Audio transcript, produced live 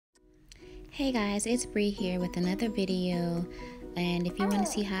Hey guys, it's Bree here with another video, and if you want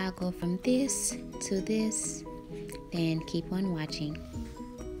to see how I go from this to this, then keep on watching.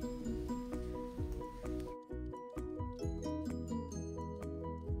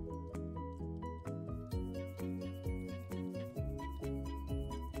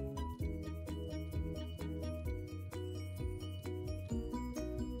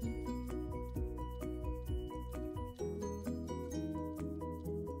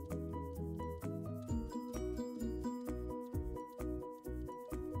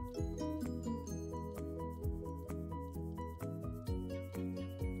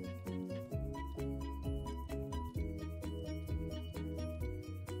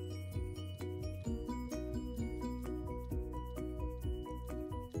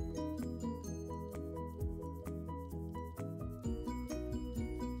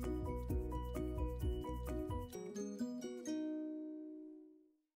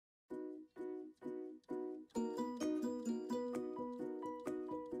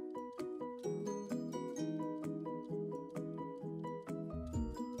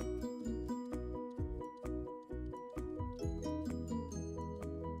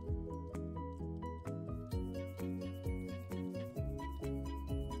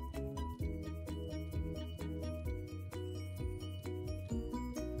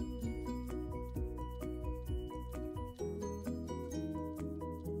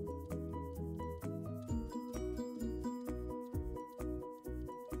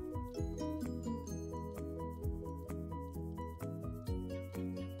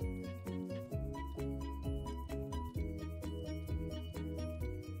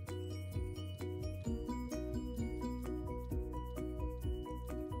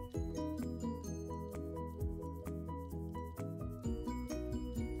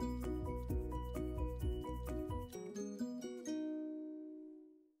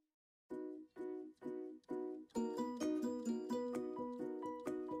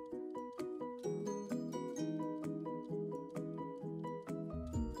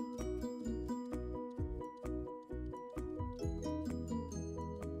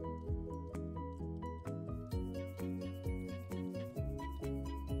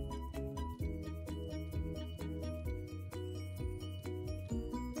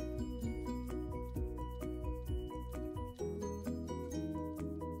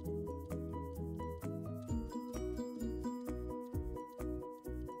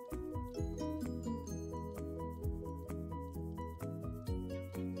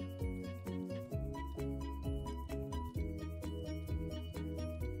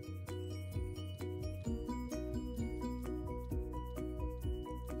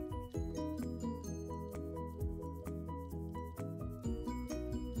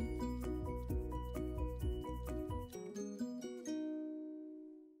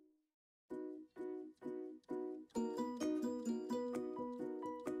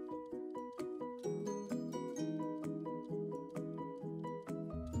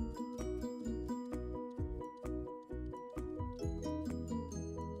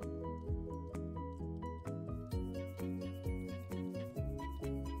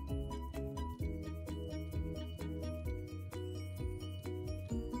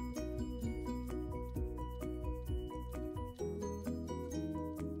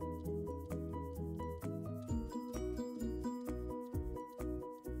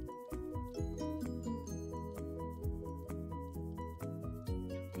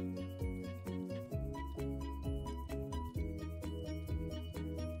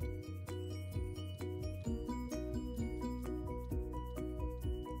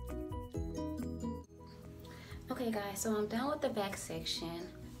 Okay guys, so I'm done with the back section.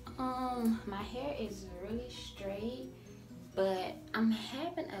 My hair is really straight, but I'm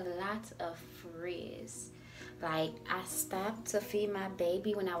having a lot of frizz. Like, I stopped to feed my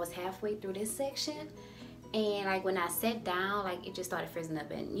baby when I was halfway through this section, and like when I sat down, like it just started frizzing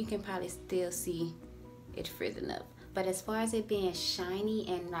up, and you can probably still see it frizzing up. But as far as it being shiny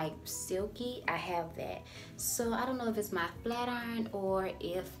and like silky, I have that. So I don't know if it's my flat iron or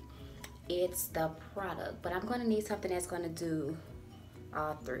if it's the product, but I'm gonna need something that's gonna do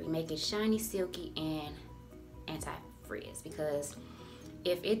all three: make it shiny, silky, and anti-frizz. Because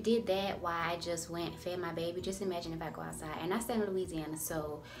if it did that while I just went fed my baby, just imagine if I go outside, and I stay in Louisiana,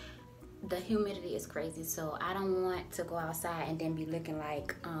 so the humidity is crazy. So I don't want to go outside and then be looking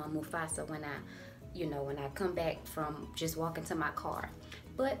like Mufasa when I come back from just walking to my car.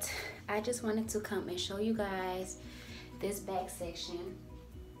 But I just wanted to come and show you guys this back section,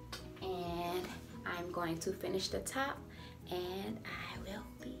 and I'm going to finish the top and I will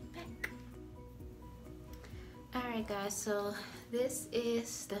be back. Alright guys, so this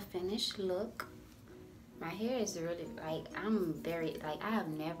is the finished look. My hair is really like, I have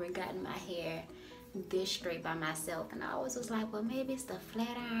never gotten my hair this straight by myself, and I always was like, well, maybe it's the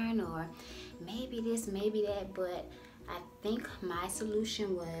flat iron, or maybe this, maybe that, but I think my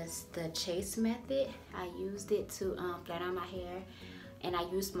solution was the chase method. I used it to flat iron my hair, and I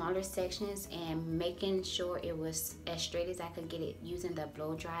used smaller sections, and making sure it was as straight as I could get it using the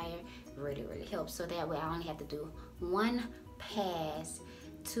blow dryer really helps. So that way I only have to do one pass,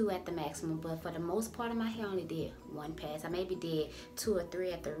 two at the maximum, but for the most part of my hair I only did one pass. I maybe did 2 or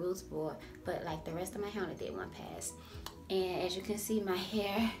 3 at the roots board, but like the rest of my hair I only did one pass. And as you can see, my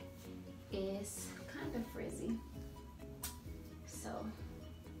hair is kind of frizzy, so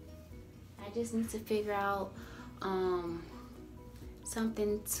I just need to figure out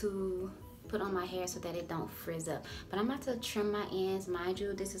something to put on my hair so that it don't frizz up. But I'm about to trim my ends. Mind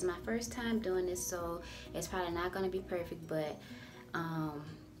you, this is my first time doing this, so it's probably not going to be perfect, but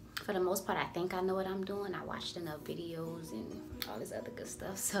for the most part I think I know what I'm doing. I watched enough videos and all this other good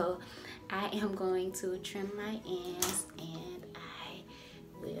stuff, so I am going to trim my ends, and I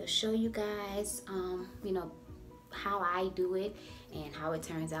will show you guys you know, how I do it and how it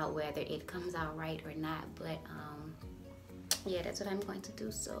turns out, whether it comes out right or not. But yeah, that's what I'm going to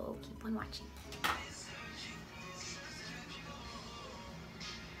do, so keep on watching.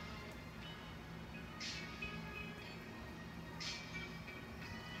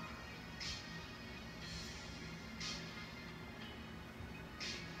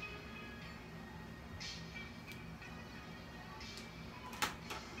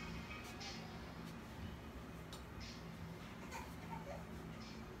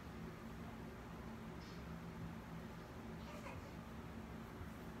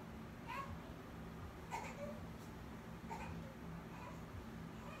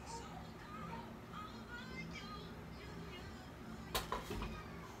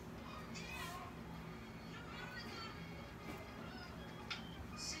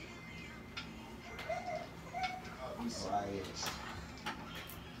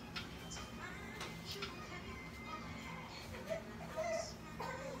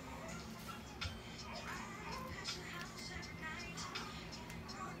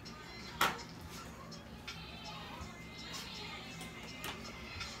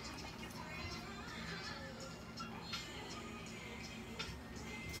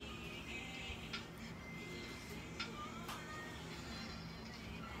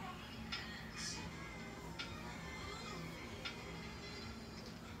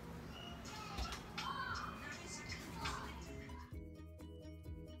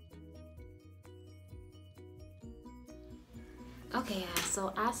 Okay guys,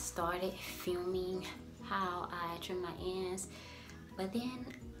 so I started filming how I trim my ends, but then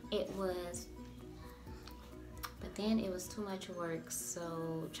it was too much work,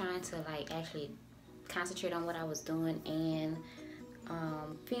 so trying to like actually concentrate on what I was doing and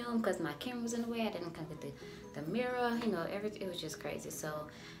film, because my camera was in the way. I didn't come with the mirror, you know, it was just crazy. So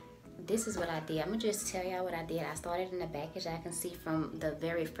this is what I did. I'm gonna just tell y'all what I did. I started in the back, as y'all can see from the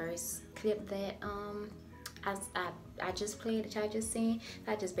very first clip that I just played, that y'all just seen.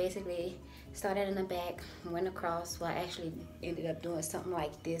 I just basically started in the back, went across. Well, I actually ended up doing something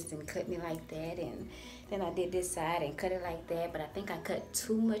like this and cut me like that, and then I did this side and cut it like that. But I think I cut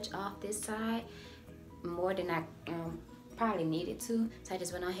too much off this side, more than I probably needed to, so I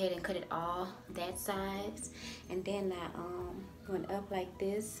just went ahead and cut it all that sides, and then I went up like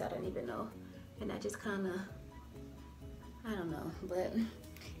this. I don't even know, and I just kind of, I don't know, but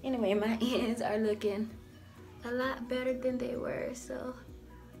anyway, my ends are looking a lot better than they were, so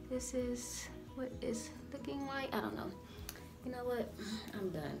this is what it's looking like. I don't know, you know what, I'm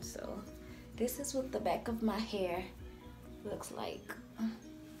done. So this is what the back of my hair looks like.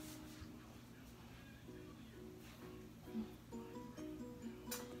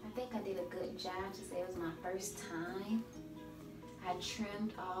 I think I did a good job to say it was my first time. I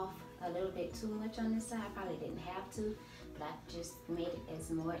trimmed off a little bit too much on this side. I probably didn't have to, but I just made it as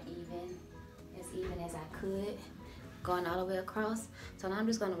even as I could, going all the way across. So now I'm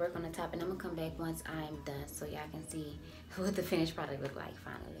just gonna work on the top, and I'm gonna come back once I'm done so y'all can see what the finished product look like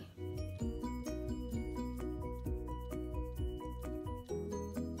finally.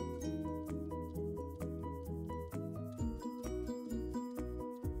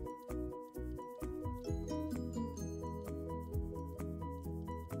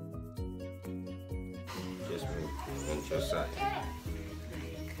 Just move to your side.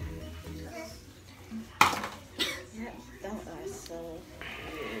 Yep, those are so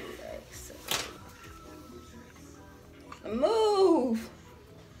relaxing. Move!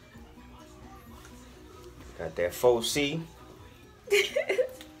 Got Got that 4C.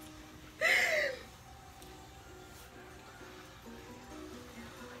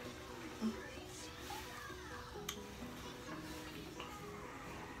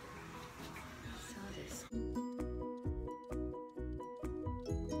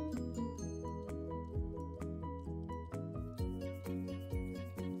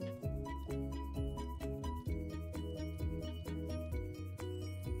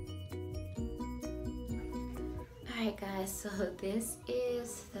 Alright guys, so this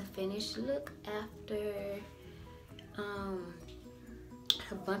is the finished look after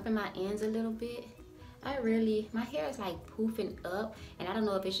bumping my ends a little bit. My hair is like poofing up, and I don't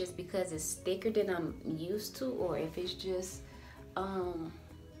know if it's just because it's thicker than I'm used to or if it's just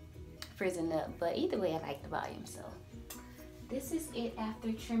frizzing up, but either way I like the volume. So this is it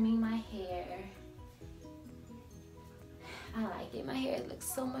after trimming my hair. I like it. My hair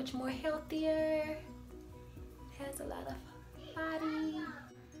looks so much more healthier. Has a lot of body.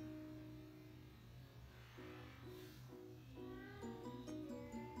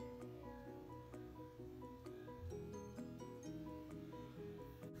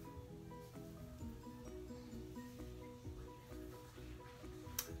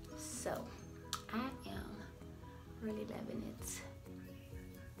 So I am really loving it.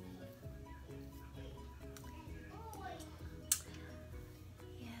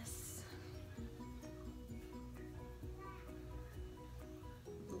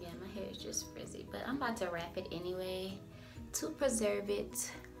 It's just frizzy, but I'm about to wrap it anyway to preserve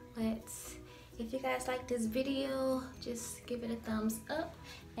it. But if you guys like this video, just give it a thumbs up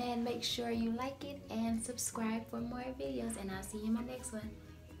and make sure you like it and subscribe for more videos, and I'll see you in my next one.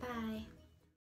 Bye.